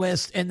that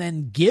list, and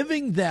then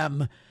giving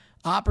them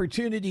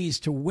opportunities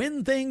to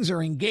win things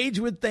or engage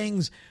with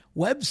things.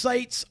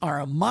 Websites are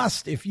a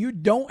must. If you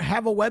don't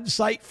have a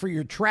website for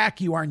your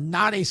track, you are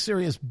not a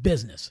serious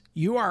business.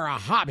 You are a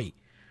hobby.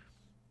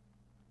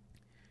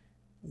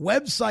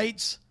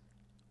 Websites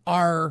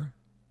are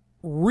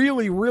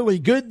really, really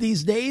good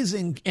these days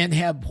and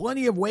have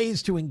plenty of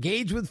ways to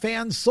engage with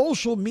fans.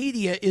 Social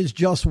media is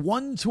just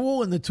one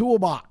tool in the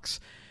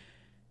toolbox.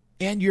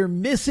 And you're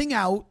missing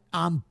out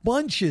on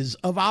bunches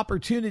of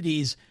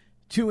opportunities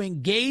to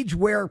engage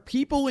where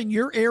people in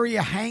your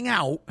area hang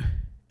out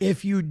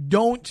if you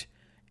don't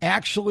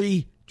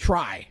actually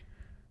try.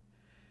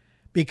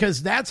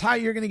 Because that's how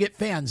you're going to get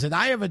fans. And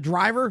I have a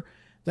driver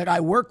that I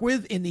work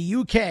with in the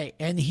UK,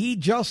 and he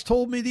just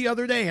told me the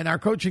other day in our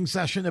coaching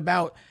session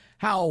about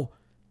how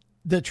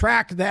the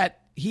track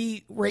that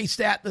he raced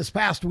at this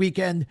past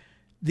weekend,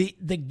 the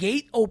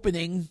gate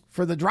opening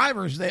for the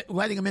drivers that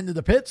letting them into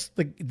the pits,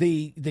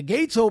 the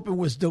gates open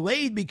was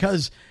delayed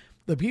because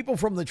the people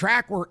from the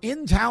track were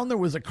in town. There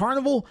was a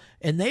carnival,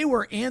 and they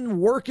were in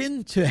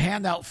working to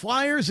hand out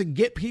flyers and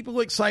get people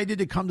excited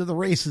to come to the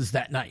races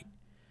that night.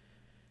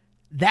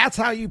 That's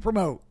how you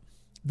promote.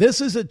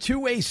 This is a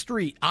two-way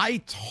street.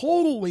 I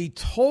totally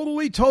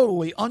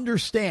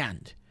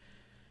understand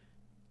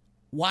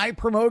why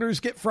promoters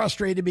get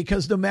frustrated,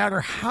 because no matter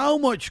how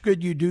much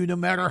good you do, no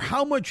matter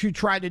how much you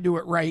try to do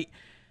it right,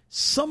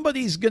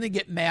 somebody's going to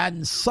get mad,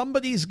 and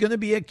somebody's going to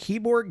be a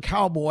keyboard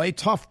cowboy,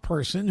 tough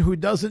person who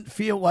doesn't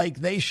feel like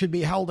they should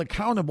be held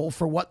accountable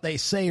for what they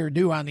say or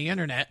do on the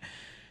internet.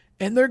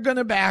 And they're going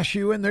to bash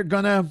you, and they're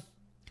going to,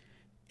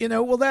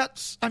 well,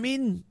 that's,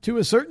 to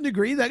a certain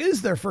degree, that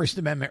is their First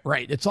Amendment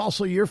right. It's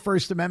also your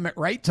First Amendment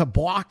right to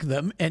block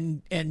them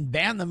and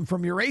ban them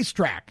from your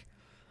racetrack.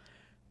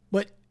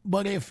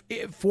 But if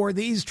for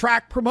these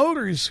track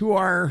promoters who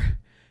are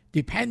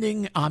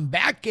depending on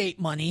backgate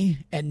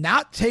money and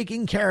not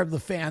taking care of the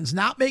fans,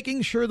 not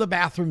making sure the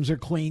bathrooms are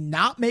clean,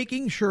 not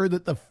making sure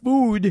that the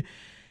food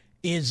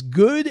is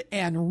good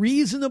and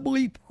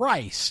reasonably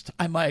priced,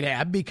 I might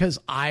add, because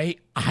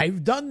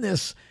I've done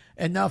this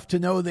enough to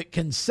know that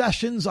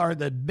concessions are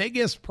the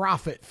biggest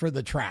profit for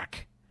the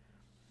track.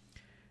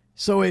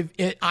 So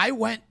I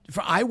went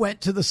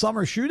to the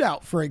summer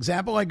shootout, for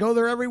example. I go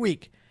there every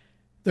week.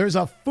 There's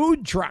a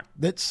food truck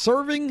that's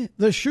serving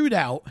the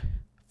shootout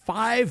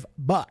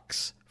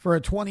 $5 for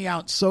a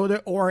 20-ounce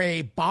soda or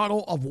a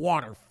bottle of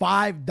water,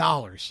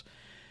 $5.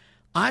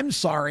 I'm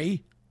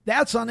sorry,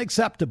 that's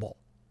unacceptable.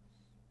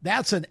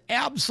 That's an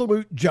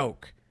absolute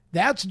joke.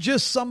 That's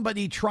just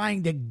somebody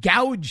trying to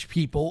gouge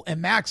people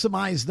and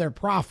maximize their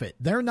profit.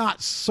 They're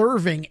not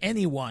serving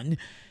anyone.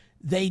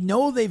 They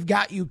know they've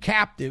got you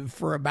captive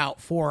for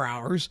about 4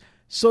 hours,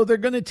 so they're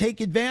going to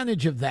take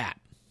advantage of that.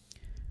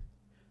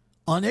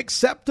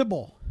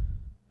 Unacceptable.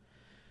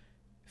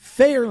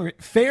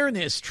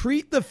 Fairness.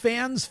 Treat the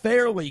fans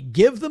fairly.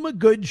 Give them a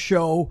good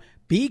show.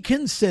 Be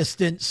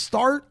consistent.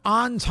 Start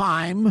on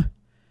time.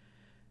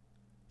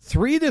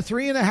 3 to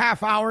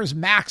 3.5 hours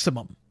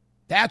maximum.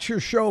 That's your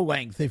show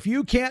length. If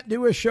you can't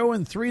do a show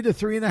in 3 to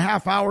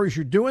 3.5 hours,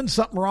 you're doing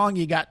something wrong.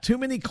 You got too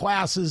many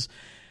classes,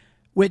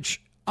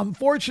 which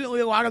unfortunately,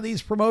 a lot of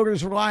these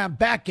promoters rely on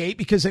back gate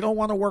because they don't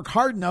want to work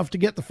hard enough to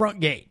get the front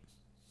gate.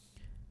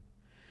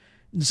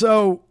 And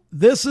so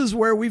this is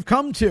where we've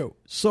come to.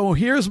 So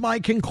here's my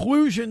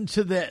conclusion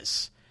to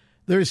this.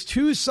 There's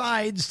two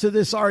sides to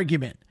this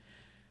argument.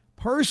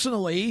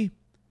 Personally,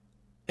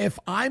 if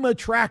I'm a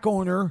track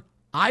owner,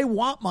 I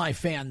want my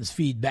fans'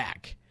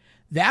 feedback.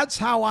 That's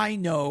how I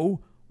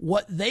know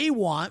what they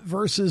want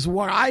versus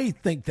what I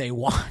think they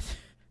want.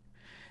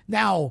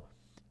 Now,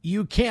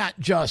 you can't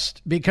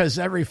just, because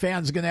every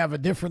fan's going to have a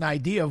different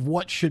idea of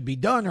what should be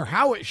done or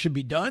how it should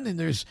be done. And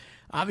there's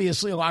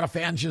obviously a lot of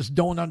fans just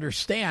don't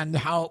understand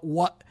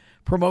what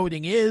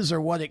promoting is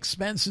or what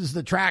expenses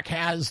the track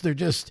has. They're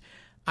just,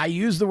 I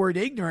use the word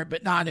ignorant,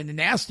 but not in a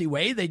nasty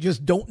way. They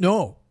just don't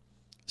know.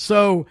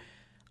 So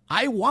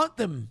I want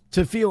them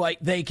to feel like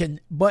they can,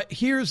 but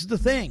here's the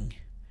thing.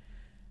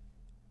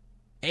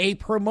 A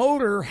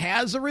promoter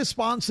has a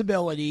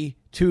responsibility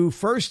to,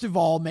 first of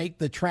all, make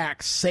the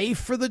track safe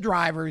for the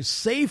drivers,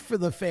 safe for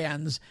the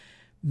fans,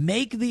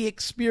 make the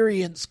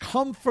experience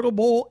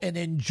comfortable and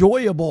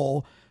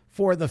enjoyable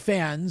for the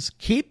fans,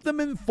 keep them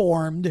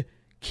informed,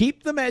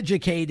 keep them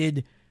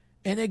educated.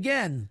 And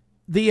again,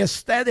 the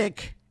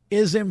aesthetic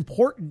is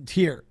important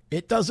here.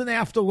 It doesn't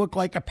have to look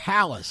like a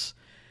palace,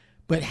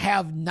 but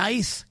have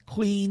nice,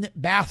 clean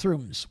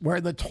bathrooms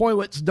where the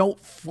toilets don't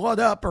flood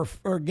up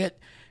or get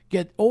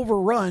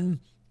overrun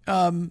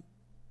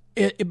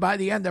by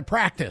the end of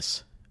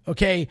practice.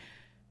 Okay,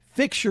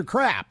 fix your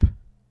crap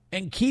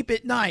and keep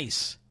it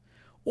nice,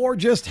 or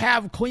just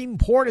have clean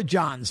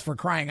porta-johns, for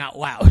crying out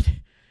loud.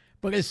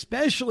 But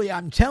especially,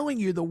 I'm telling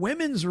you, the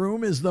women's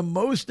room is the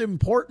most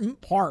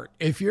important part.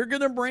 If you're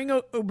going to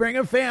bring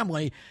a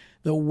family,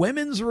 the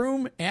women's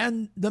room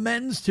and the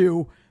men's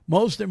too,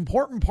 most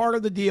important part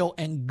of the deal,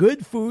 and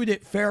good food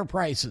at fair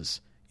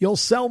prices. You'll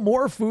sell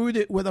more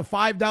food with a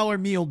 $5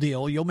 meal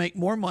deal. You'll make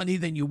more money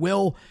than you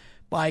will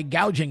by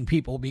gouging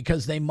people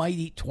because they might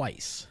eat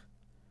twice.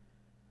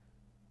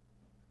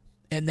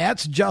 And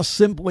that's just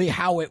simply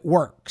how it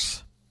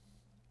works.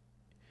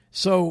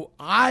 So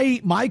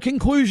my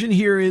conclusion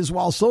here is,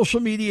 while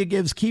social media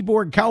gives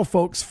keyboard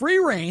cowfolks free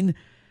rein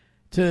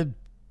to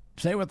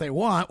say what they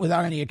want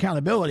without any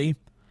accountability,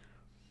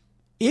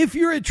 if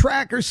you're a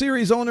track or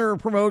series owner or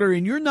promoter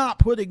and you're not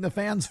putting the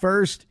fans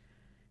first,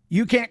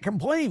 you can't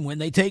complain when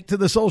they take to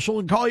the social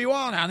and call you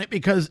out on it,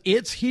 because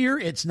it's here,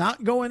 it's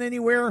not going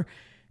anywhere,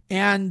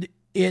 and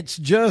it's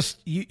just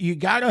you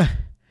gotta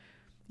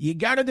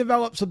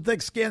develop some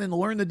thick skin and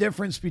learn the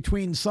difference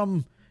between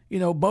some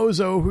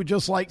bozo who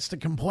just likes to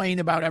complain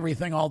about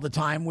everything all the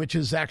time, which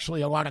is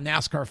actually a lot of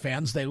NASCAR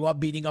fans. They love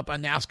beating up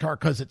on NASCAR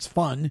because it's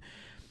fun.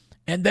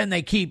 And then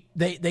they keep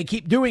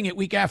doing it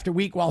week after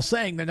week while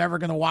saying they're never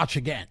going to watch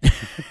again,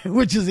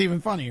 which is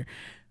even funnier.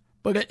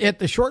 But at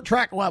the short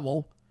track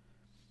level,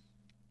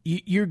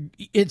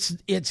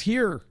 it's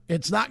here.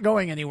 It's not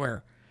going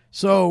anywhere.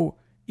 So,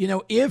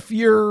 if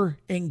you're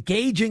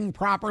engaging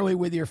properly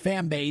with your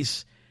fan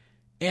base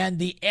and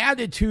the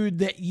attitude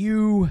that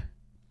you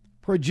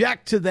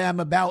project to them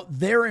about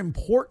their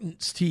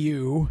importance to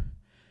you,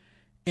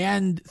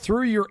 and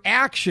through your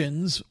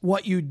actions,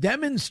 what you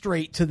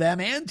demonstrate to them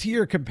and to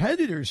your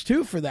competitors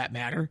too, for that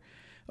matter,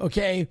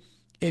 okay,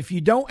 if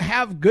you don't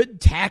have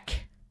good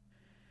tech,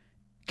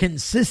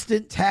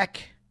 consistent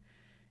tech,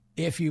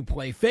 if you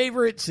play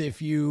favorites,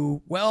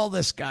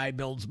 this guy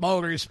builds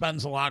motors,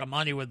 spends a lot of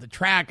money with the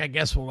track, I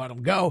guess we'll let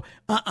him go.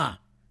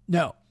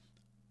 No.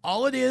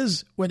 All it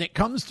is, when it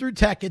comes through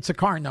tech, it's a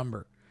car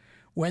number.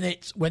 When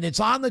it's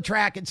on the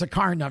track, it's a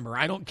car number.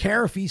 I don't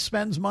care if he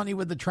spends money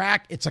with the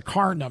track, it's a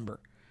car number.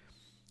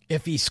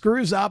 If he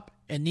screws up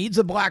and needs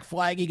a black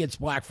flag, he gets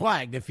black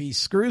flagged. If he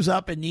screws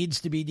up and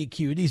needs to be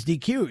DQ'd, he's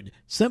DQ'd.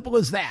 Simple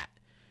as that.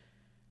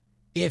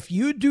 If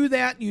you do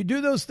that, you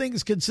do those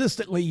things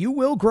consistently, you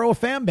will grow a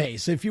fan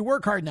base if you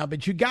work hard enough.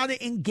 But you got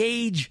to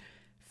engage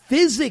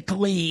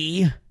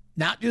physically,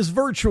 not just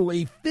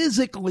virtually,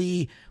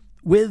 physically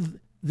with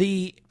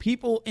the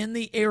people in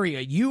the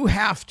area. You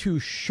have to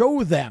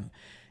show them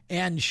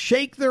and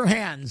shake their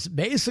hands.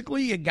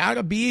 Basically, you got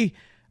to be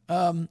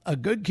a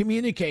good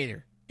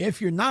communicator. If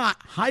you're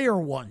not, hire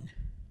one.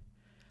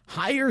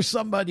 Hire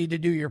somebody to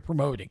do your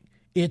promoting.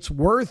 It's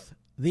worth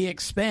the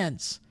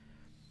expense.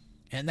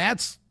 And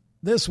that's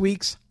this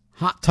week's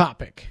Hot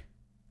Topic.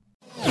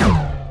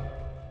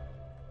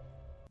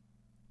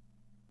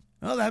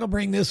 Well, that'll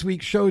bring this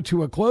week's show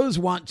to a close.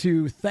 Want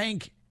to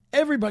thank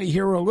everybody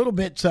here. We're a little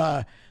bit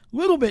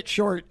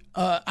short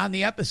on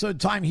the episode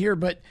time here,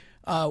 but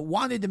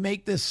wanted to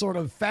make this sort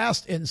of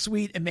fast and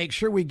sweet and make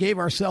sure we gave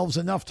ourselves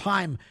enough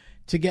time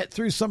to get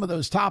through some of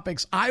those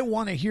topics. I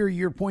want to hear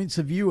your points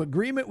of view.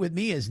 Agreement with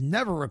me is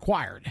never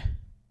required.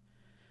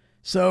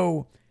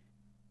 So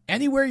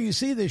anywhere you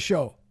see this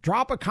show,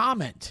 drop a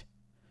comment.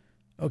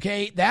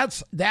 Okay,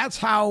 that's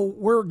how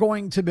we're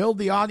going to build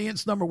the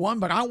audience, number one,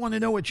 but I want to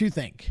know what you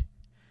think.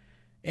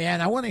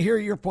 And I want to hear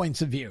your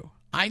points of view.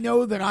 I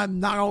know that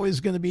I'm not always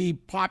going to be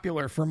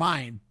popular for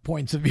my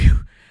points of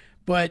view,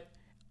 but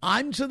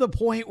I'm to the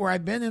point where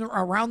I've been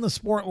around the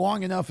sport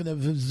long enough and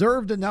have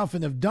observed enough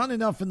and have done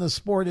enough in the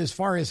sport as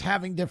far as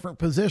having different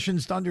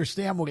positions to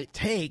understand what it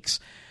takes.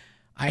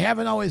 I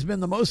haven't always been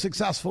the most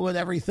successful at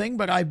everything,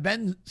 but I've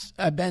been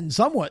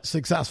somewhat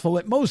successful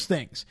at most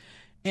things.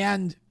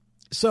 And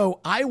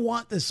so I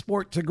want this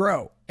sport to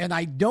grow, and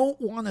I don't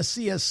want to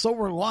see us so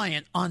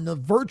reliant on the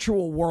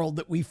virtual world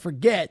that we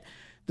forget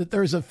that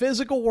there's a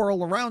physical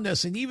world around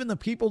us, and even the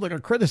people that are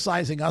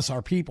criticizing us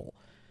are people.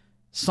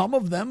 Some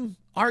of them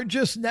are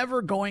just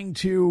never going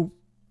to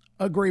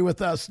agree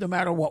with us no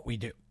matter what we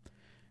do.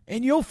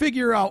 And you'll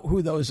figure out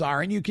who those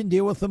are, and you can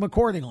deal with them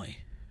accordingly.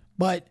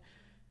 But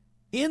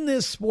in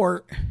this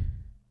sport,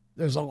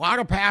 there's a lot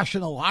of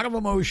passion, a lot of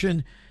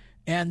emotion,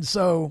 and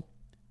so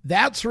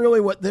that's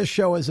really what this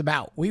show is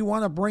about. We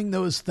want to bring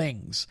those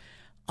things.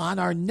 On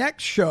our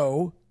next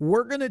show,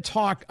 we're going to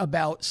talk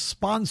about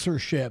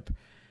sponsorship,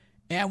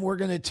 and we're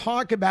going to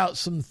talk about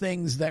some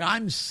things that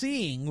I'm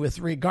seeing with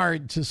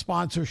regard to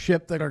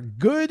sponsorship that are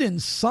good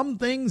and some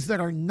things that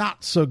are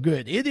not so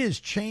good. It has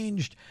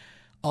changed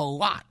a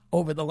lot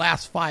over the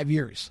last 5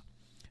 years.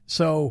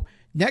 So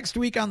next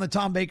week on the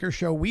Tom Baker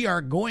Show, we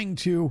are going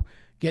to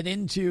get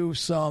into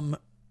some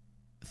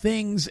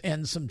things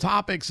and some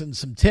topics and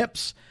some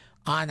tips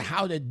on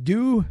how to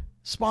do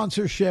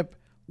sponsorship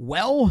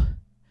well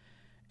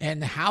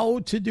and how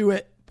to do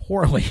it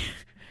poorly,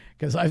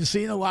 because I've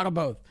seen a lot of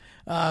both.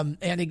 And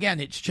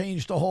again, it's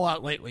changed a whole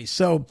lot lately.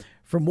 So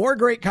for more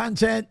great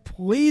content,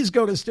 please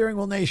go to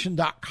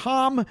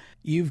steeringwheelnation.com.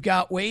 You've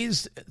got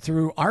ways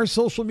through our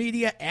social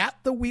media at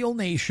The Wheel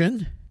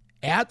Nation.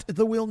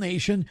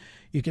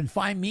 You can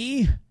find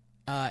me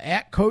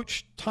at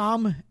Coach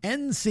Tom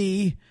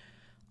NC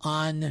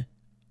on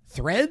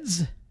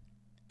Threads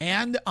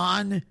and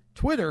on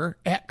Twitter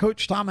at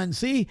Coach Tom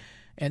NC.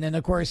 And then,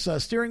 of course,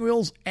 Steering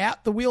Wheels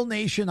at The Wheel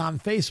Nation on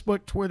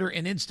Facebook, Twitter,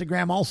 and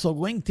Instagram. Also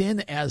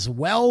LinkedIn as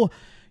well.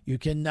 You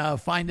can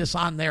find us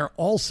on there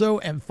also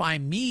and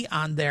find me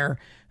on there.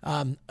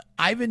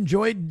 I've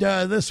enjoyed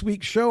this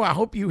week's show. I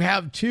hope you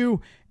have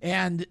too.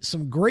 And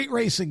some great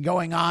racing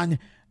going on,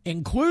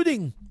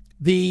 including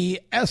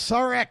the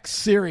SRX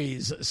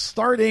series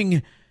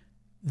starting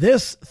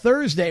this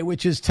Thursday,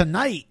 which is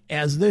tonight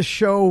as this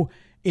show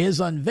is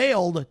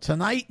unveiled.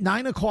 Tonight,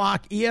 9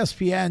 o'clock,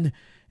 ESPN.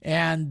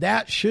 And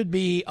that should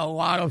be a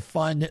lot of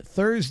fun.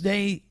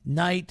 Thursday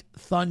Night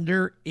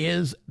Thunder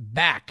is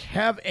back.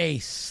 Have a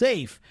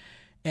safe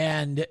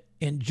and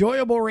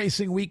enjoyable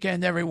racing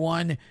weekend,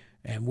 everyone.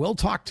 And we'll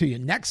talk to you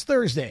next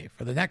Thursday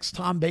for the next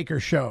Tom Baker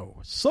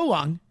Show. So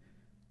long.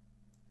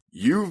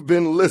 You've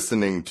been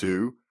listening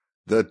to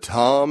The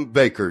Tom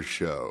Baker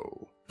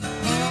Show.